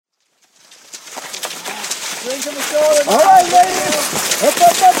Drink on the shoulder. All right, ladies.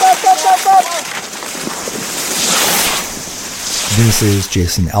 Up. This is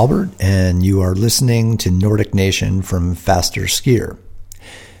Jason Albert, and you are listening to Nordic Nation from Faster Skier.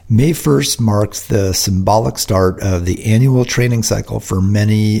 May 1st marks the symbolic start of the annual training cycle for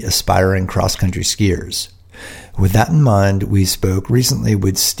many aspiring cross-country skiers. With that in mind, we spoke recently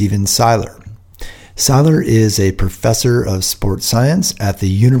with Stephen Seiler. Seiler is a professor of sports science at the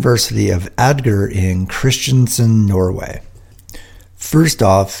University of Agder in Kristiansand, Norway. First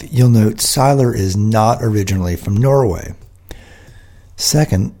off, you'll note Seiler is not originally from Norway.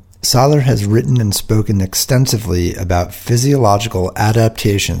 Second, Seiler has written and spoken extensively about physiological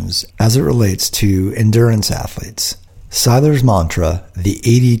adaptations as it relates to endurance athletes. Seiler's mantra, the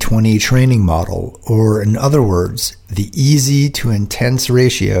 80-20 training model, or in other words, the easy to intense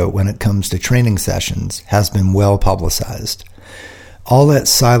ratio when it comes to training sessions, has been well publicized. I'll let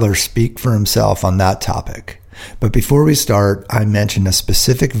Seiler speak for himself on that topic. But before we start, I mentioned a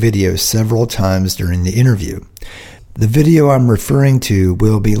specific video several times during the interview. The video I'm referring to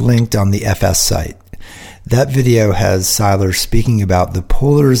will be linked on the FS site. That video has Seiler speaking about the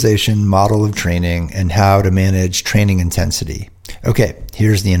polarization model of training and how to manage training intensity. Okay,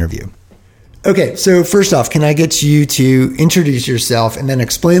 here's the interview. Okay, so first off, can I get you to introduce yourself and then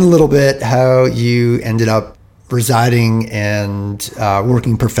explain a little bit how you ended up residing and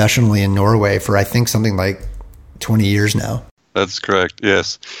working professionally in Norway for, I think, something like 20 years now? That's correct,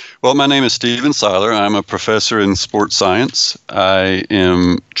 yes. Well, my name is Stephen Seiler. I'm a professor in sports science. I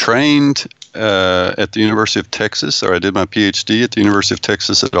am trained at the University of Texas, or I did my PhD at the University of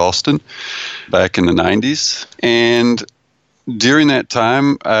Texas at Austin back in the 90s. And during that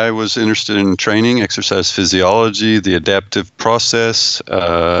time, I was interested in training, exercise physiology, the adaptive process.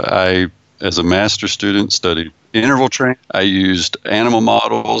 I, as a master's student, studied interval training. I used animal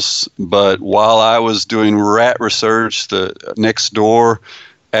models, but while I was doing rat research, the next door,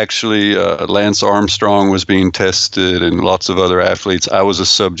 actually, Lance Armstrong was being tested and lots of other athletes. I was a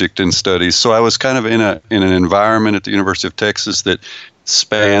subject in studies. So I was kind of in an environment at the University of Texas that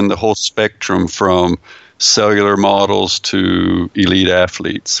spanned the whole spectrum from cellular models to elite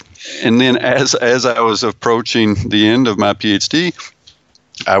athletes. And then as I was approaching the end of my PhD,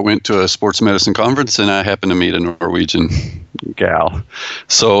 I went to a sports medicine conference and I happened to meet a Norwegian gal.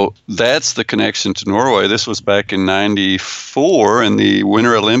 So that's the connection to Norway. This was back in 94, and the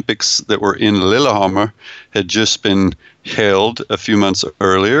Winter Olympics that were in Lillehammer had just been held a few months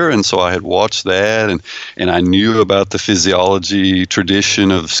earlier. And so I had watched that, and I knew about the physiology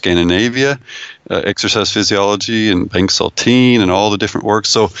tradition of Scandinavia, exercise physiology and Bengt Saltin and all the different works.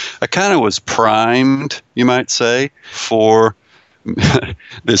 So I kind of was primed, you might say, for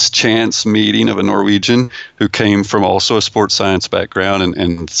this chance meeting of a Norwegian who came from also a sports science background.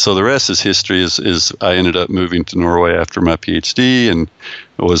 And so the rest is history. Is I ended up moving to Norway after my PhD and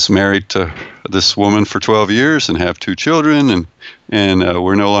was married to this woman for 12 years and have 2 children. And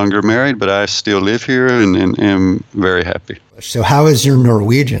we're no longer married, but I still live here and am very happy. So how is your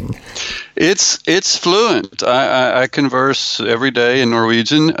Norwegian? It's fluent. I converse every day in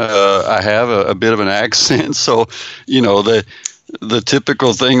Norwegian. I have a bit of an accent. So, the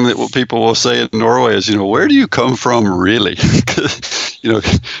typical thing that people will say in Norway is, where do you come from really?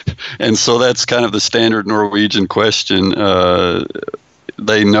 And so that's kind of the standard Norwegian question.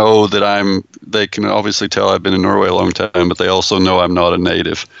 They know that they can obviously tell I've been in Norway a long time, but they also know I'm not a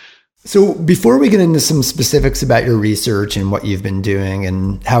native. So before we get into some specifics about your research and what you've been doing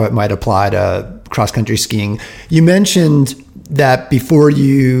and how it might apply to cross-country skiing, you mentioned that before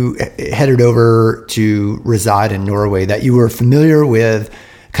you headed over to reside in Norway, that you were familiar with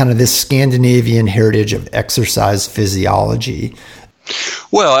kind of this Scandinavian heritage of exercise physiology.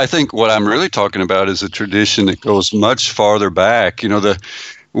 Well, I think what I'm really talking about is a tradition that goes much farther back.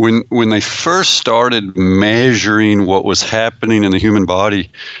 When they first started measuring what was happening in the human body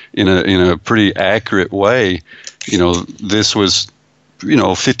in a pretty accurate way, this was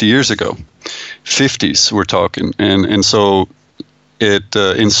 50 years ago, 50s we're talking, and so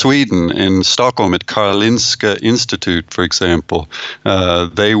in Sweden, in Stockholm, at Karolinska Institute, for example,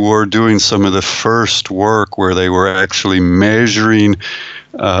 they were doing some of the first work where they were actually measuring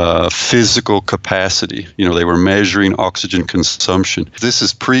physical capacity. They were measuring oxygen consumption. This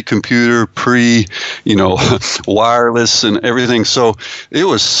is pre-computer, wireless and everything. So it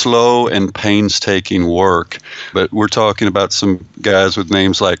was slow and painstaking work. But we're talking about some guys with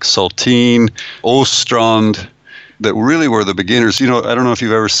names like Saltin, Ostrand, that really were the beginners. I don't know if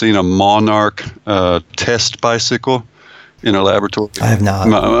you've ever seen a Monarch test bicycle in a laboratory. I have not.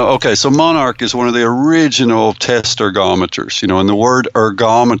 Okay, so Monarch is one of the original test ergometers. And the word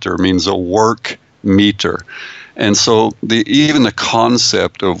ergometer means a work meter. And so even the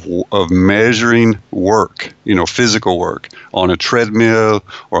concept of measuring work, physical work on a treadmill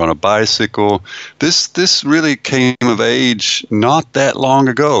or on a bicycle, this really came of age not that long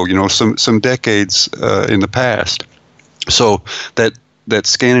ago, some decades in the past. So that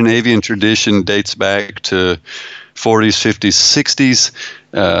Scandinavian tradition dates back to 40s, 50s,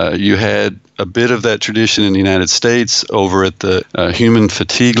 60s. You had a bit of that tradition in the United States over at the Human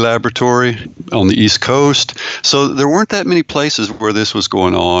Fatigue Laboratory on the East Coast. So there weren't that many places where this was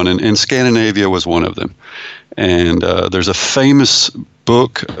going on, and Scandinavia was one of them. And there's a famous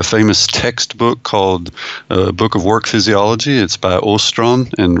textbook called Book of Work Physiology. It's by Ostrom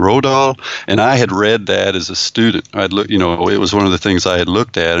and Rodal, and I had read that as a student. It was one of the things I had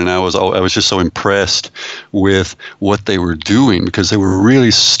looked at, and I was just so impressed with what they were doing, because they were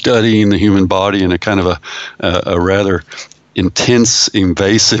really studying the human body in a kind of a rather intense,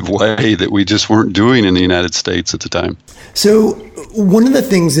 invasive way that we just weren't doing in the United States at the time. So one of the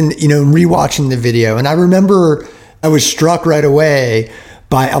things in rewatching the video, and I remember I was struck right away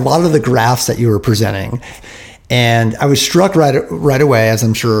by a lot of the graphs that you were presenting. And I was struck right away, as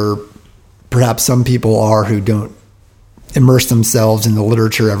I'm sure perhaps some people are who don't immerse themselves in the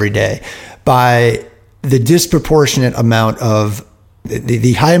literature every day, by the disproportionate amount of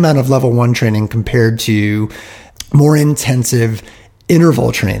the high amount of level 1 training compared to more intensive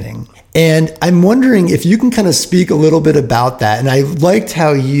interval training. And I'm wondering if you can kind of speak a little bit about that. And I liked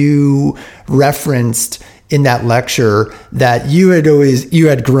how you referenced in that lecture that you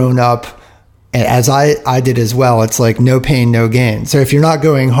had grown up, and as I did as well, it's like no pain, no gain. So if you're not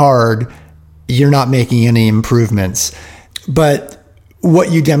going hard, you're not making any improvements. But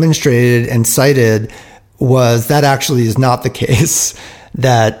what you demonstrated and cited was that actually is not the case,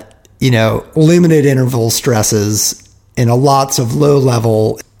 that, limited interval stresses and lots of low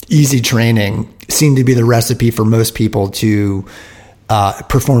level, easy training seem to be the recipe for most people to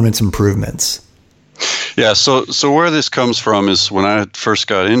performance improvements. Yeah, so where this comes from is when I first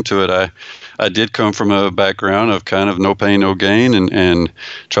got into it, I did come from a background of kind of no pain, no gain, and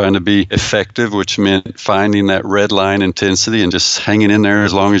trying to be effective, which meant finding that red line intensity and just hanging in there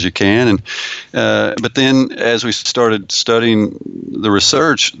as long as you can. And but then as we started studying the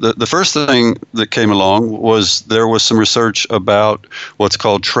research, the first thing that came along was there was some research about what's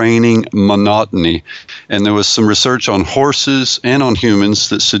called training monotony. And there was some research on horses and on humans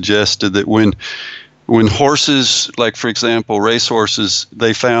that suggested that when horses, like for example, racehorses,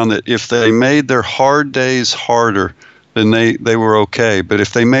 they found that if they made their hard days harder, then they were okay. But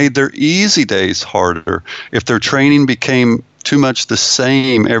if they made their easy days harder, if their training became too much the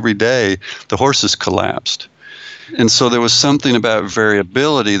same every day, the horses collapsed. And so there was something about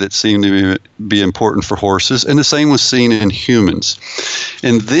variability that seemed to be important for horses, and the same was seen in humans.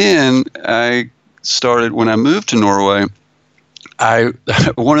 And then when I moved to Norway,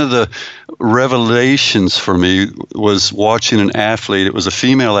 one of the revelations for me was watching an athlete. It was a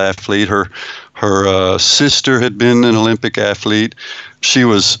female athlete. Her sister had been an Olympic athlete. She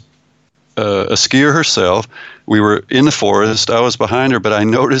was a skier herself. We were in the forest. I was behind her, but I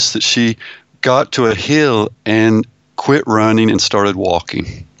noticed that she got to a hill and quit running and started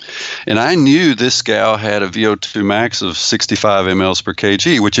walking. And I knew this gal had a VO2 max of 65 mLs per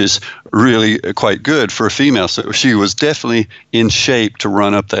kg, which is really quite good for a female. So she was definitely in shape to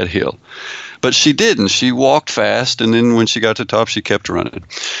run up that hill. But she didn't. She walked fast, and then when she got to the top, she kept running.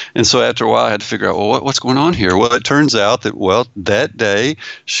 And so after a while, I had to figure out, well, what's going on here? Well, it turns out that, that day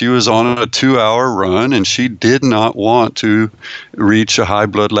she was on a 2-hour run, and she did not want to reach a high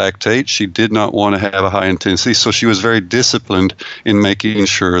blood lactate. She did not want to have a high intensity, so she was very disciplined in making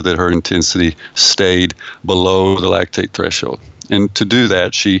sure that her intensity stayed below the lactate threshold. And to do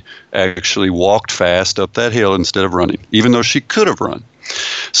that, she actually walked fast up that hill instead of running, even though she could have run.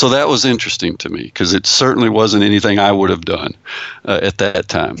 So that was interesting to me because it certainly wasn't anything I would have done at that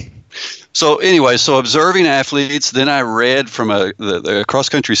time. So anyway, observing athletes, then I read from the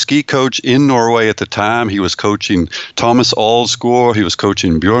cross-country ski coach in Norway at the time. He was coaching Thomas Alsgaard. He was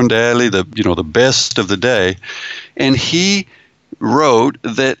coaching Bjørn Dæhlie, the best of the day. And he wrote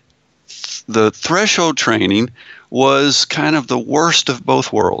that the threshold training was kind of the worst of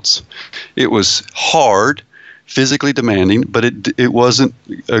both worlds. It was hard, physically demanding, but it wasn't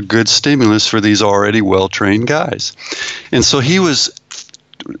a good stimulus for these already well-trained guys. And so he was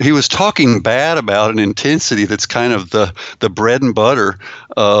talking bad about an intensity that's kind of the bread and butter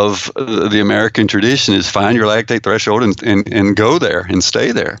of the American tradition, is find your lactate threshold and go there and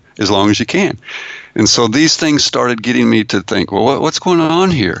stay there as long as you can. And so these things started getting me to think, well, what's going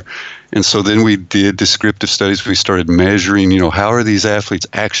on here? And so then we did descriptive studies. We started measuring, how are these athletes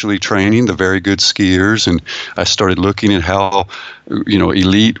actually training, the very good skiers. And I started looking at how,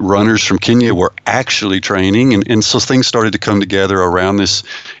 elite runners from Kenya were actually training. And so things started to come together around this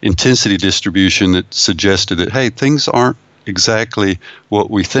intensity distribution that suggested that, hey, things aren't exactly what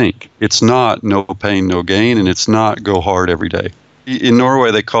we think. It's not no pain, no gain, and it's not go hard every day. In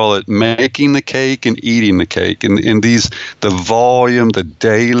Norway, they call it making the cake and eating the cake. And the volume, the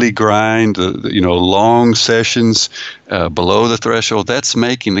daily grind, long sessions below the threshold, that's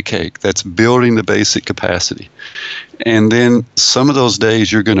making the cake. That's building the basic capacity. And then some of those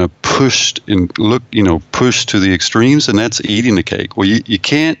days you're going to push to the extremes, and that's eating the cake. Well, you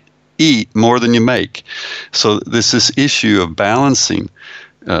can't eat more than you make. So this issue of balancing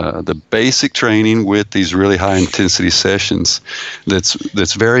the basic training with these really high intensity sessions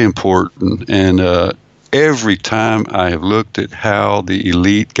that's very important. And every time I have looked at how the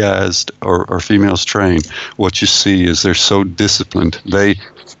elite guys or females train, what you see is they're so disciplined. They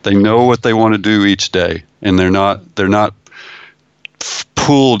know what they want to do each day, and they're not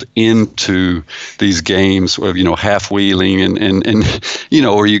pulled into these games of half wheeling and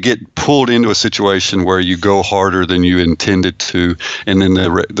or you get pulled into a situation where you go harder than you intended to, and then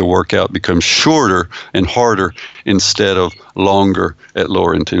the workout becomes shorter and harder instead of longer at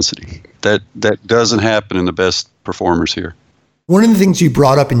lower intensity. That doesn't happen in the best performers here. One of the things you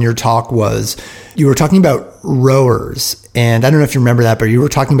brought up in your talk was you were talking about rowers, and I don't know if you remember that, but you were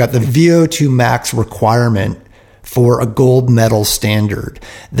talking about the VO2 max requirement for a gold medal standard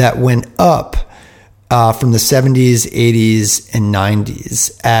that went up from the 70s, 80s, and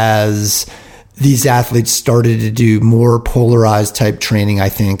 90s as these athletes started to do more polarized type training, I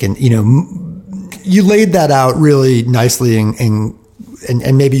think. And, you laid that out really nicely and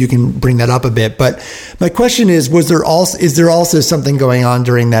maybe you can bring that up a bit. But my question is there also something going on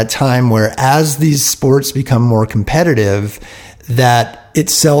during that time where as these sports become more competitive, that it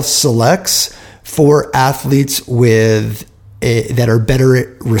self-selects for athletes that are better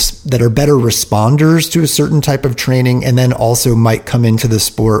responders to a certain type of training, and then also might come into the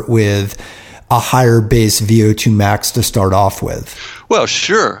sport with a higher base VO2 max to start off with? Well,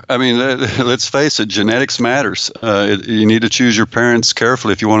 sure. I mean, let's face it, genetics matters. You need to choose your parents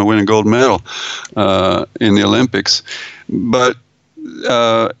carefully if you want to win a gold medal in the Olympics. But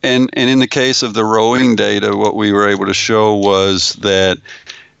and in the case of the rowing data, what we were able to show was that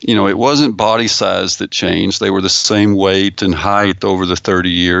it wasn't body size that changed. They were the same weight and height over the 30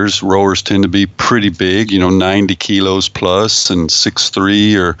 years. Rowers tend to be pretty big, 90 kilos plus and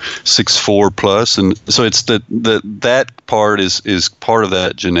 6'3" or 6'4" plus. And so it's that part is part of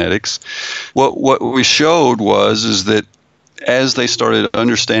that genetics. What we showed is that as they started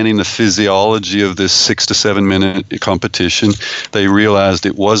understanding the physiology of this 6 to 7 minute competition, they realized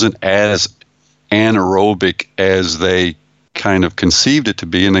it wasn't as anaerobic as they kind of conceived it to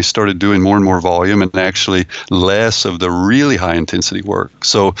be, and they started doing more and more volume and actually less of the really high intensity work.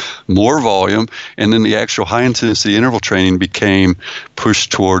 So more volume, and then the actual high intensity interval training became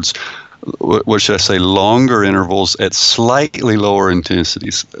pushed towards, what should I say, longer intervals at slightly lower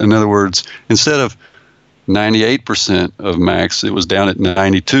intensities. In other words, instead of 98% of max, it was down at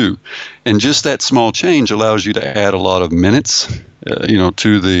 92. And just that small change allows you to add a lot of minutes,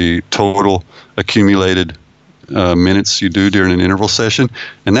 to the total accumulated minutes you do during an interval session,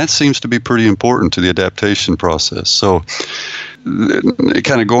 and that seems to be pretty important to the adaptation process. So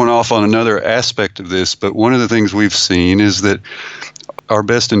kind of going off on another aspect of this, but one of the things we've seen is that our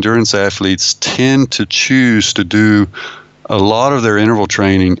best endurance athletes tend to choose to do a lot of their interval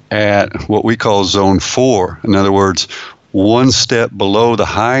training at what we call zone 4. In other words, one step below the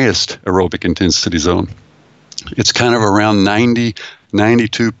highest aerobic intensity zone. It's kind of around 90,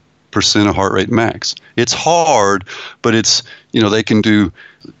 92% of heart rate max. It's hard, but it's, they can do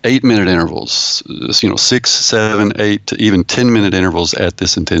 8-minute intervals, 6, 7, 8 to even 10-minute intervals at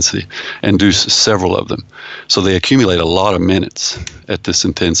this intensity and do several of them. So they accumulate a lot of minutes at this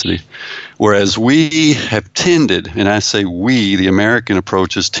intensity. Whereas we have tended, and I say we, the American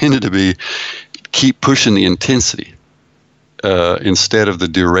approach has tended to keep pushing the intensity instead of the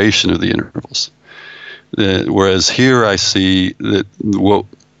duration of the intervals. Whereas here I see that what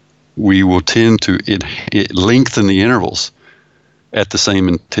we will tend to lengthen the intervals at the same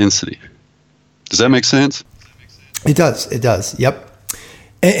intensity. Does that make sense? It does. Yep.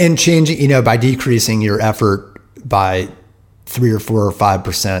 And changing, by decreasing your effort by 3 or 4 or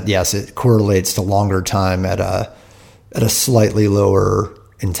 5%, yes, it correlates to longer time at a slightly lower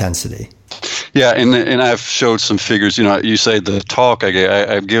intensity. Yeah, and I've showed some figures. You know, you say the talk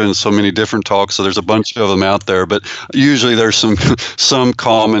I've given so many different talks, so there's a bunch of them out there. But usually there's some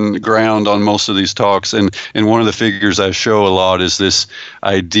common ground on most of these talks. And one of the figures I show a lot is this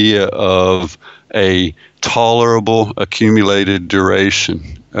idea of a tolerable accumulated duration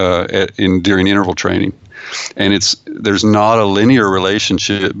during interval training. And there's not a linear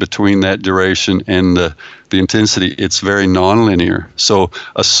relationship between that duration and the intensity. It's very nonlinear. So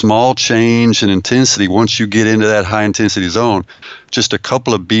a small change in intensity, once you get into that high intensity zone, just a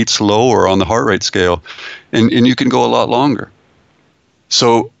couple of beats lower on the heart rate scale, and you can go a lot longer.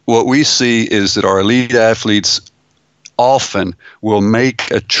 So what we see is that our elite athletes often will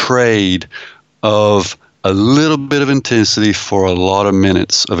make a trade of a little bit of intensity for a lot of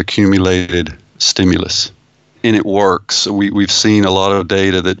minutes of accumulated stimulus. And it works. We've seen a lot of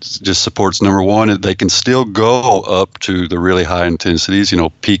data that just supports, number one, that they can still go up to the really high intensities,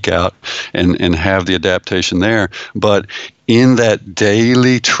 peak out and have the adaptation there. But in that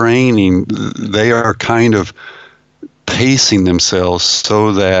daily training, they are kind of pacing themselves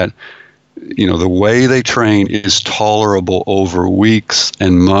so that, the way they train is tolerable over weeks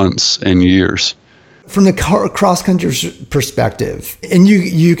and months and years. From the cross-country perspective, and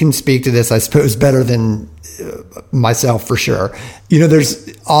you can speak to this, I suppose, better than myself for sure.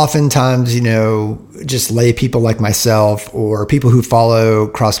 There's oftentimes, just lay people like myself or people who follow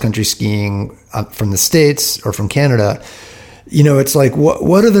cross-country skiing from the States or from Canada. It's like,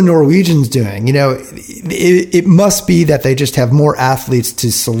 what are the Norwegians doing? It must be that they just have more athletes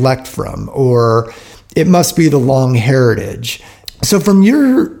to select from, or it must be the long heritage. So from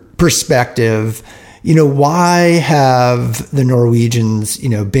your perspective, why have the Norwegians,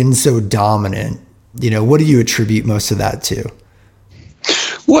 been so dominant? What do you attribute most of that to?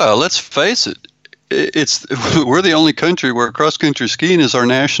 Well, let's face it. We're the only country where cross-country skiing is our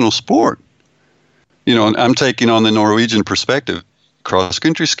national sport. And I'm taking on the Norwegian perspective.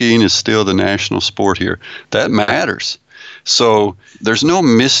 Cross-country skiing is still the national sport here. That matters. So there's no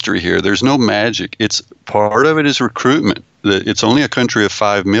mystery here. There's no magic. It's part of it is recruitment. It's only a country of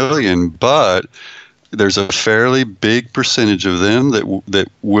 5 million, but there's a fairly big percentage of them that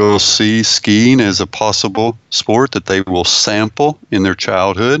will see skiing as a possible sport that they will sample in their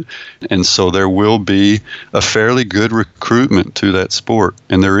childhood. And so there will be a fairly good recruitment to that sport,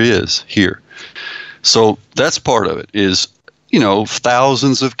 and there is here. So that's part of it is,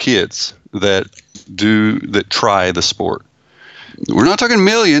 thousands of kids that try the sport. We're not talking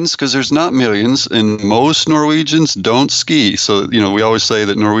millions because there's not millions, and most Norwegians don't ski. So, we always say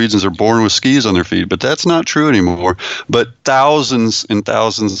that Norwegians are born with skis on their feet, but that's not true anymore. But thousands and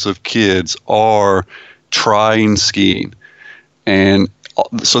thousands of kids are trying skiing. And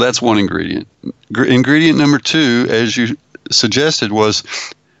so that's one ingredient. Ingredient number two, as you suggested, was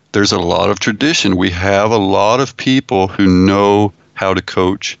there's a lot of tradition. We have a lot of people who know how to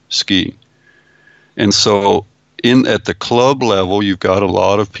coach skiing. And so at the club level, you've got a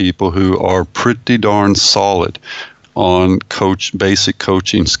lot of people who are pretty darn solid on basic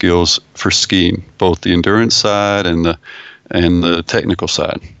coaching skills for skiing, both the endurance side and the technical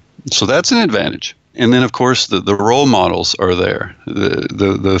side. So that's an advantage. And then, of course, the role models are there.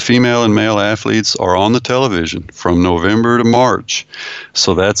 The female and male athletes are on the television from November to March.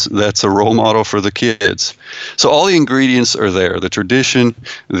 So that's a role model for the kids. So all the ingredients are there. The tradition,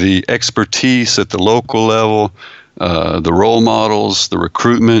 the expertise at the local level, the role models, the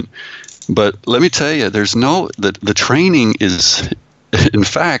recruitment. But let me tell you, the training is, in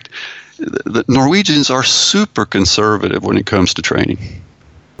fact, the Norwegians are super conservative when it comes to training.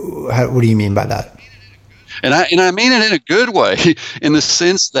 What do you mean by that? And I mean it in a good way, in the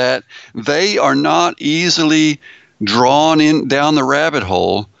sense that they are not easily drawn down the rabbit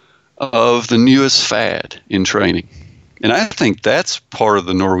hole of the newest fad in training. And I think that's part of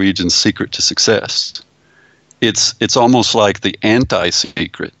the Norwegian secret to success. It's almost like the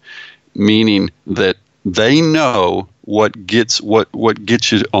anti-secret, meaning that they know what gets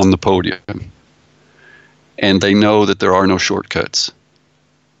you on the podium, and they know that there are no shortcuts.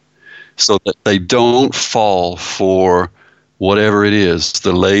 So that they don't fall for whatever it is,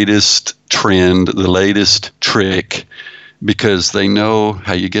 the latest trend, the latest trick, because they know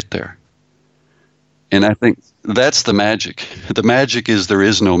how you get there. And I think that's the magic. The magic is there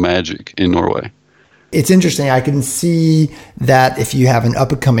is no magic in Norway. It's interesting. I can see that if you have an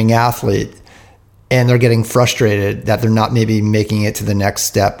up-and-coming athlete and they're getting frustrated that they're not maybe making it to the next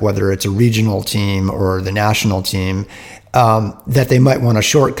step, whether it's a regional team or the national team, that they might want a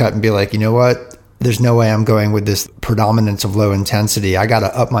shortcut and be like, you know what, there's no way I'm going with this predominance of low intensity. I got to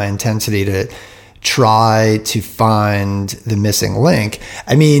up my intensity to try to find the missing link.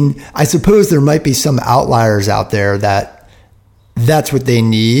 I mean, I suppose there might be some outliers out there that's what they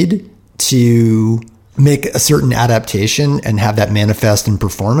need to make a certain adaptation and have that manifest in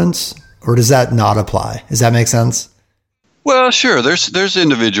performance, or does that not apply? Does that make sense? Well, sure. There's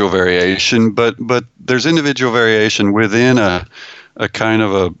individual variation, but there's individual variation within a kind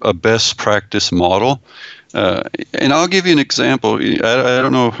of a best practice model. And I'll give you an example. I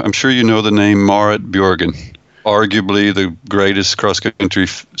don't know. I'm sure you know the name Marit Bjørgen, arguably the greatest cross-country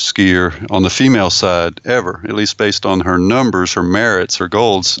skier on the female side ever, at least based on her numbers, her merits, her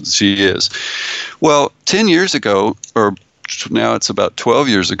goals. She is. Well, 10 years ago, or now it's about 12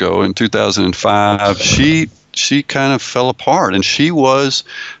 years ago, in 2005, she kind of fell apart, and she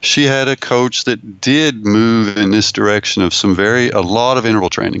had a coach that did move in this direction of a lot of interval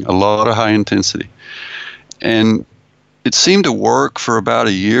training, a lot of high intensity. And it seemed to work for about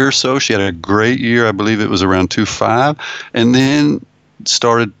a year or so. She had a great year. I believe it was around 2.5, and then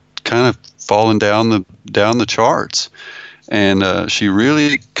started kind of falling down the charts. And she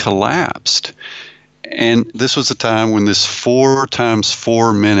really collapsed. And this was the time when this 4 times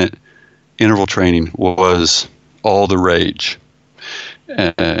 4 minute interval training was all the rage.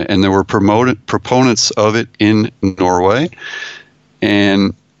 And there were proponents of it in Norway.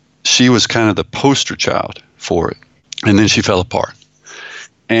 And she was kind of the poster child for it. And then she fell apart.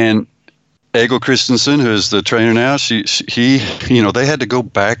 And Egil Christensen, who is the trainer now, they had to go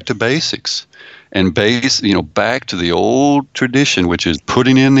back to basics and back to the old tradition, which is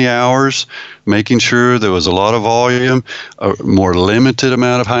putting in the hours, making sure there was a lot of volume, a more limited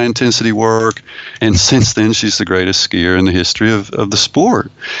amount of high intensity work. And since then, she's the greatest skier in the history of the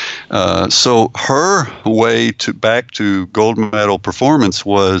sport. So her way back to gold medal performance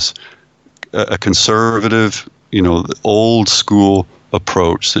was a conservative, old school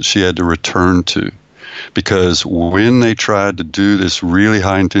approach that she had to return to, because when they tried to do this really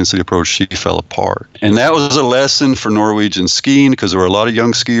high intensity approach, she fell apart. And that was a lesson for Norwegian skiing, because there were a lot of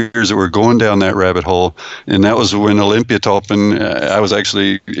young skiers that were going down that rabbit hole. And that was when Olympiatoppen, I was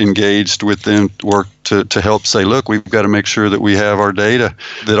actually engaged with them, worked to help say, look, we've got to make sure that we have our data,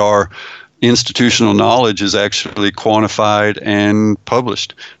 that our institutional knowledge is actually quantified and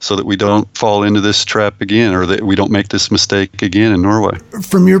published, so that we don't fall into this trap again, or that we don't make this mistake again in Norway.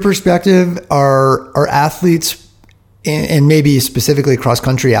 From your perspective, are athletes, and maybe specifically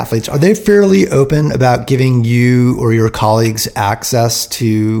cross-country athletes, are they fairly open about giving you or your colleagues access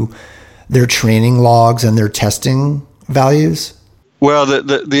to their training logs and their testing values? Well,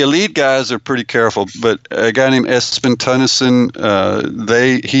 the elite guys are pretty careful, but a guy named Espen Tønnesen,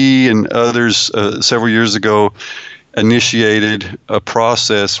 he and others several years ago initiated a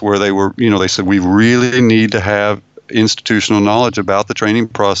process where they said, we really need to have institutional knowledge about the training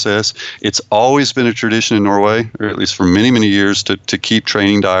process. It's always been a tradition in Norway, or at least for many, many years, to keep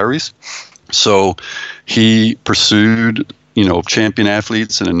training diaries. So he pursued champion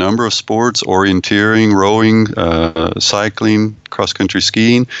athletes in a number of sports, orienteering, rowing, cycling, cross-country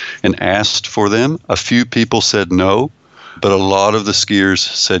skiing, and asked for them. A few people said no, but a lot of the skiers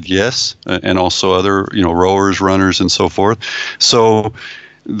said yes, and also other, rowers, runners, and so forth. So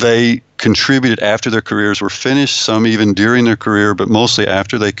they contributed after their careers were finished, some even during their career, but mostly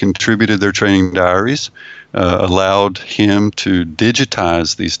after they contributed their training diaries, allowed him to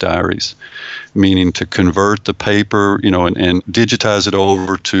digitize these diaries, meaning to convert the paper, and digitize it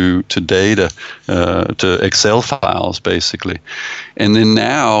over to data, to Excel files, basically. And then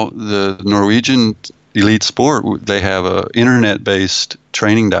now the Norwegian elite sport, they have a internet-based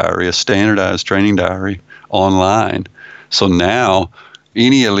training diary, a standardized training diary online. So now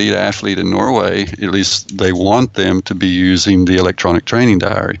any elite athlete in Norway, at least they want them to be using the electronic training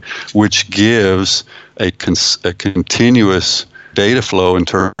diary, which gives a continuous data flow in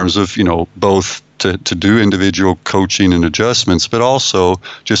terms of, both to do individual coaching and adjustments, but also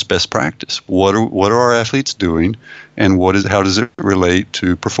just best practice. What are our athletes doing, and how does it relate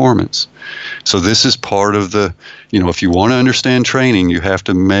to performance? So this is part of the, if you want to understand training, you have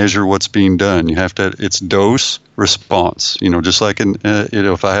to measure what's being done. It's dose response. Just like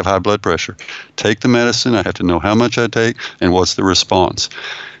if I have high blood pressure, take the medicine. I have to know how much I take and what's the response.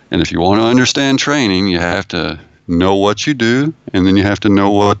 And if you want to understand training, you have to know what you do, and then you have to know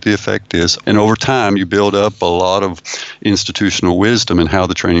what the effect is. And over time, you build up a lot of institutional wisdom in how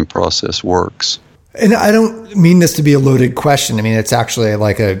the training process works. And I don't mean this to be a loaded question. I mean, it's actually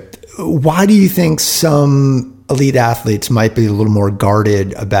why do you think some elite athletes might be a little more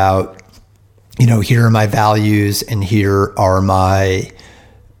guarded about, here are my values and here are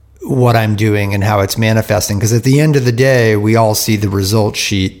what I'm doing and how it's manifesting? Because at the end of the day, we all see the result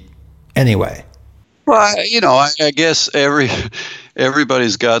sheet anyway. Well, I guess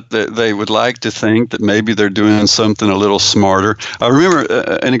everybody's got that. They would like to think that maybe they're doing something a little smarter. I remember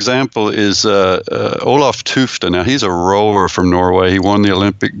an example is Olaf Tufte. Now, he's a rower from Norway. He won the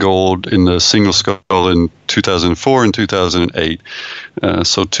Olympic gold in the single scull in 2004 and 2008.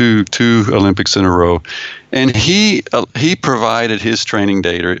 So two Olympics in a row. And he provided his training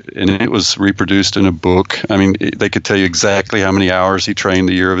data, and it was reproduced in a book. I mean, they could tell you exactly how many hours he trained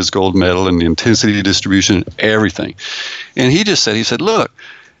the year of his gold medal and the intensity distribution, everything. And he just said, look,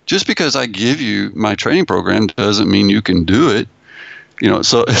 just because I give you my training program doesn't mean you can do it.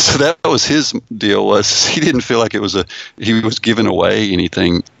 So that was his deal. Was he didn't feel like he was giving away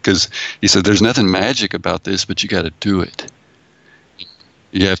anything, because he said there's nothing magic about this, but you got to do it.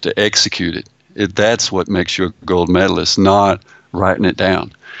 You have to execute it. That's what makes you a gold medalist, not writing it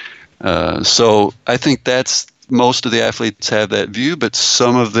down. So I think most of the athletes have that view, but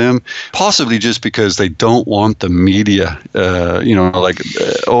some of them, possibly just because they don't want the media, let's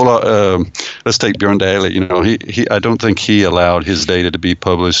take Bjorn Dahle. He I don't think he allowed his data to be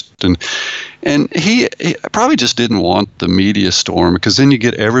published, and he probably just didn't want the media storm, because then you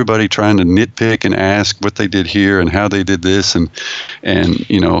get everybody trying to nitpick and ask what they did here and how they did this, and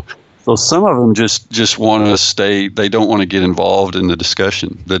So some of them just want to stay. They don't want to get involved in the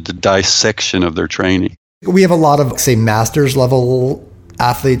discussion, the dissection of their training. We have a lot of, say, master's level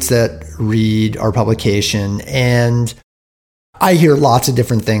athletes that read our publication, and I hear lots of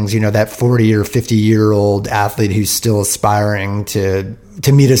different things. That 40 or 50-year-old athlete who's still aspiring to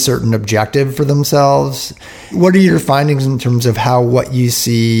meet a certain objective for themselves. What are your findings in terms of how what you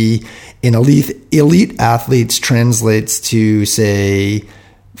see in elite athletes translates to, say,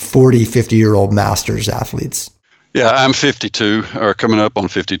 40, 50-year-old masters athletes? Yeah, I'm 52, or coming up on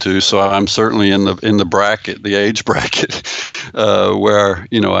 52, so I'm certainly in the bracket, the age bracket, where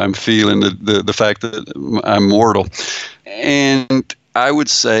I'm feeling the fact that I'm mortal. And I would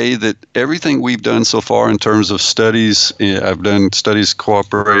say that everything we've done so far in terms of studies, I've done studies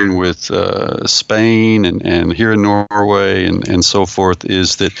cooperating with Spain and here in Norway and so forth,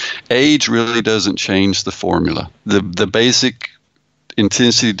 is that age really doesn't change the formula. The basic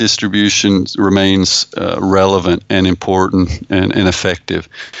intensity distribution remains relevant and important and effective.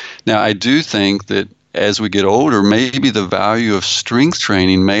 Now, I do think that as we get older, maybe the value of strength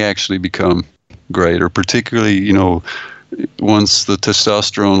training may actually become greater, particularly, once the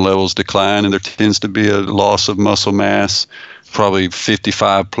testosterone levels decline and there tends to be a loss of muscle mass, probably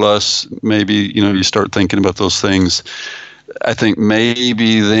 55 plus, maybe, you start thinking about those things. I think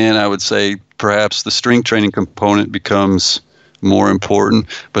maybe then I would say perhaps the strength training component becomes more important,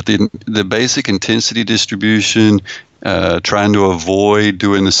 but the basic intensity distribution, trying to avoid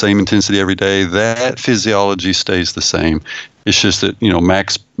doing the same intensity every day, that physiology stays the same. It's just that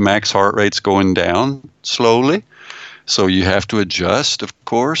max heart rate's going down slowly, so you have to adjust, of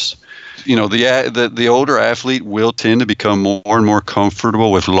course. The older athlete will tend to become more and more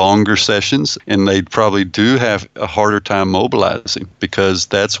comfortable with longer sessions, and they probably do have a harder time mobilizing, because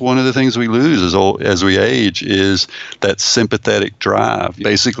that's one of the things we lose as we age, is that sympathetic drive.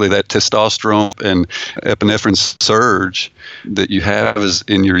 Basically, that testosterone and epinephrine surge that you have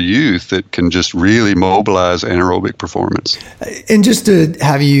in your youth that can just really mobilize anaerobic performance. And just to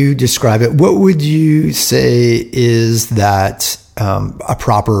have you describe it, what would you say is that a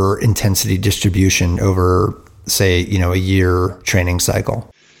proper intensity distribution over, say, a year training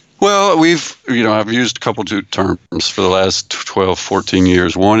cycle? Well, I've used a couple of terms for the last 12, 14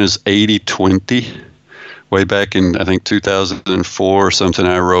 years. One is 80-20. Way back in, I think, 2004 or something,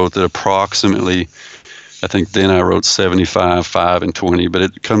 I wrote that approximately, I think then I wrote 75, 5, and 20, but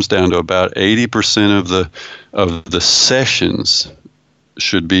it comes down to about 80% of the sessions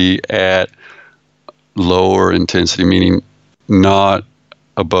should be at lower intensity, meaning not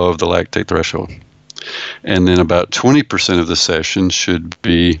above the lactate threshold. And then about 20% of the session should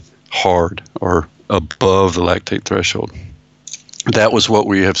be hard or above the lactate threshold. That was what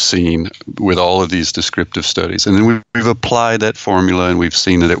we have seen with all of these descriptive studies. And then we've applied that formula, and we've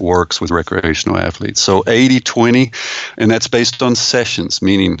seen that it works with recreational athletes. So 80-20, and that's based on sessions,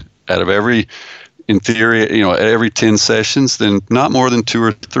 meaning out of every, in theory, at every 10 sessions, then not more than 2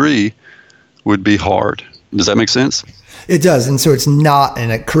 or 3 would be hard. Does that make sense? It does. And so it's not,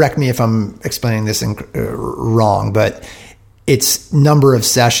 and correct me if I'm explaining this wrong, but it's number of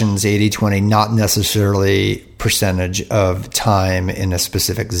sessions, 80-20, not necessarily percentage of time in a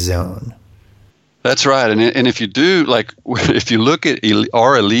specific zone. That's right. And if you do, if you look at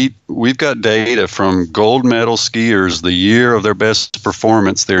our elite, we've got data from gold medal skiers, the year of their best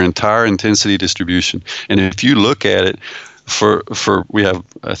performance, their entire intensity distribution. And if you look at it, we have,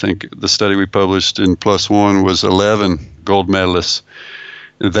 I think the study we published in PLUS One was 11 gold medalists.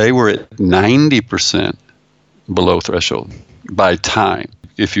 They were at 90% below threshold by time.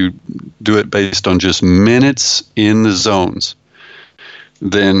 If you do it based on just minutes in the zones,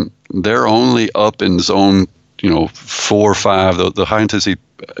 then they're only up in zone, 4 or 5, the high intensity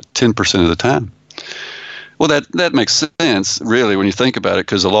 10% of the time. Well, that makes sense, really, when you think about it,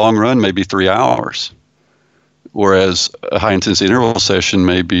 because a long run may be 3 hours, whereas a high intensity interval session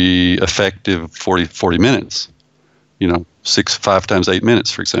may be effective 40 minutes. 5 times 8 minutes,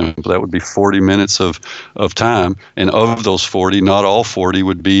 for example. That would be 40 minutes of time. And of those 40, not all 40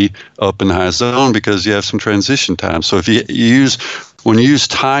 would be up in the high zone because you have some transition time. So if when you use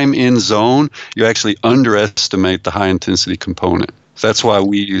time in zone, you actually underestimate the high intensity component. That's why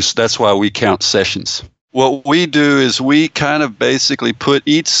we count sessions. What we do is we kind of basically put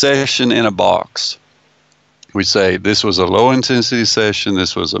each session in a box. We say this was a low intensity session,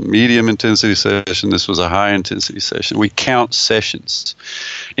 this was a medium intensity session, this was a high intensity session. We count sessions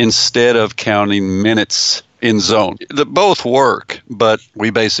instead of counting minutes in zone. Both work, but we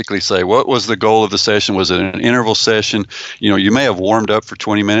basically say, what was the goal of the session? Was it an interval session? You may have warmed up for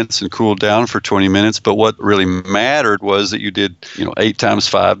 20 minutes and cooled down for 20 minutes, but what really mattered was that you did 8 times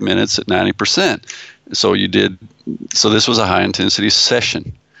 5 minutes at 90%. So this was a high intensity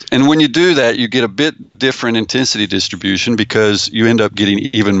session. And when you do that, you get a bit different intensity distribution because you end up getting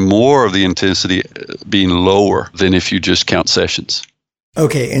even more of the intensity being lower than if you just count sessions.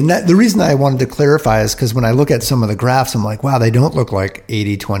 Okay, and the reason I wanted to clarify is because when I look at some of the graphs, I'm like, wow, they don't look like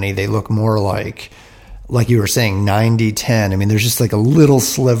 80-20. They look more like you were saying, 90-10. I mean, there's just like a little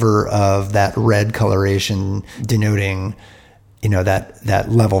sliver of that red coloration denoting, that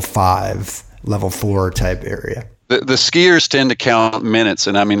level 5, level 4 type area. The skiers tend to count minutes,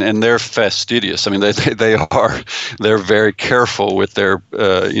 and they're fastidious. They're very careful with their,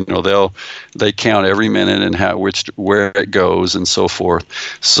 they count every minute and where it goes and so forth.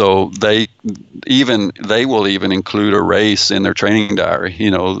 So they will even include a race in their training diary.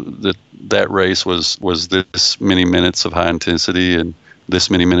 That race was this many minutes of high intensity and this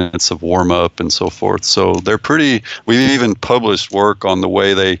many minutes of warm up and so forth. So they're pretty. We've even published work on the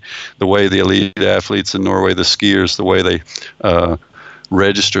way the elite athletes in Norway, the skiers, the way they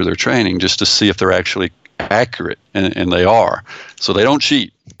register their training, just to see if they're actually accurate, and they are. So they don't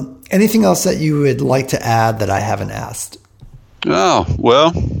cheat. Anything else that you would like to add that I haven't asked? Oh,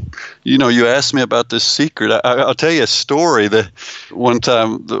 well, you asked me about this secret. I'll tell you a story. That one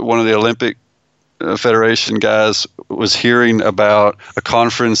time, one of the Olympic Federation guys was hearing about a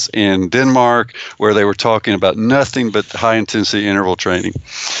conference in Denmark where they were talking about nothing but high intensity interval training.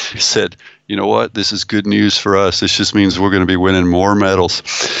 He said, you know what, this is good news for us. This just means we're going to be winning more medals.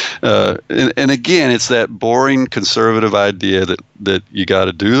 And again, it's that boring conservative idea that you got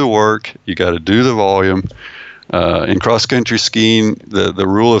to do the work, you got to do the volume. In cross-country skiing, the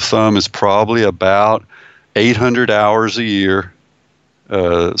rule of thumb is probably about 800 hours a year.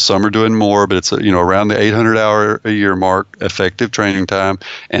 Some are doing more, but it's around the 800 hour a year mark, effective training time,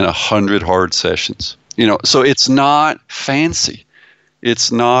 and 100 hard sessions. So it's not fancy. It's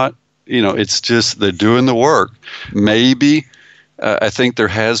not, it's just they're doing the work. Maybe I think there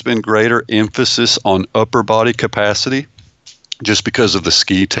has been greater emphasis on upper body capacity just because of the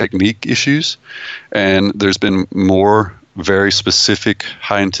ski technique issues, and there's been more very specific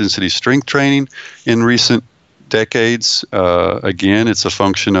high intensity strength training in recent decades. Again, it's a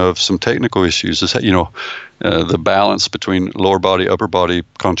function of some technical issues. The balance between lower body, upper body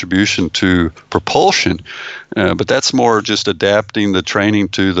contribution to propulsion. But that's more just adapting the training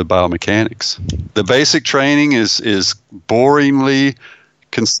to the biomechanics. The basic training is boringly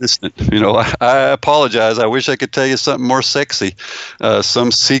consistent. I apologize. I wish I could tell you something more sexy,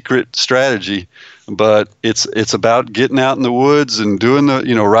 some secret strategy. But it's about getting out in the woods and doing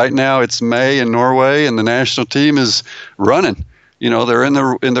right now it's May in Norway and the national team is running. They're in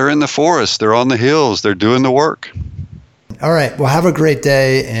the forest, they're on the hills, they're doing the work. All right. Well, have a great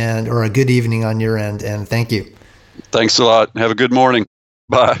day or a good evening on your end, and thank you. Thanks a lot. Have a good morning.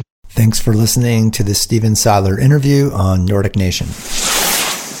 Bye. Thanks for listening to the Stephen Seiler interview on Nordic Nation.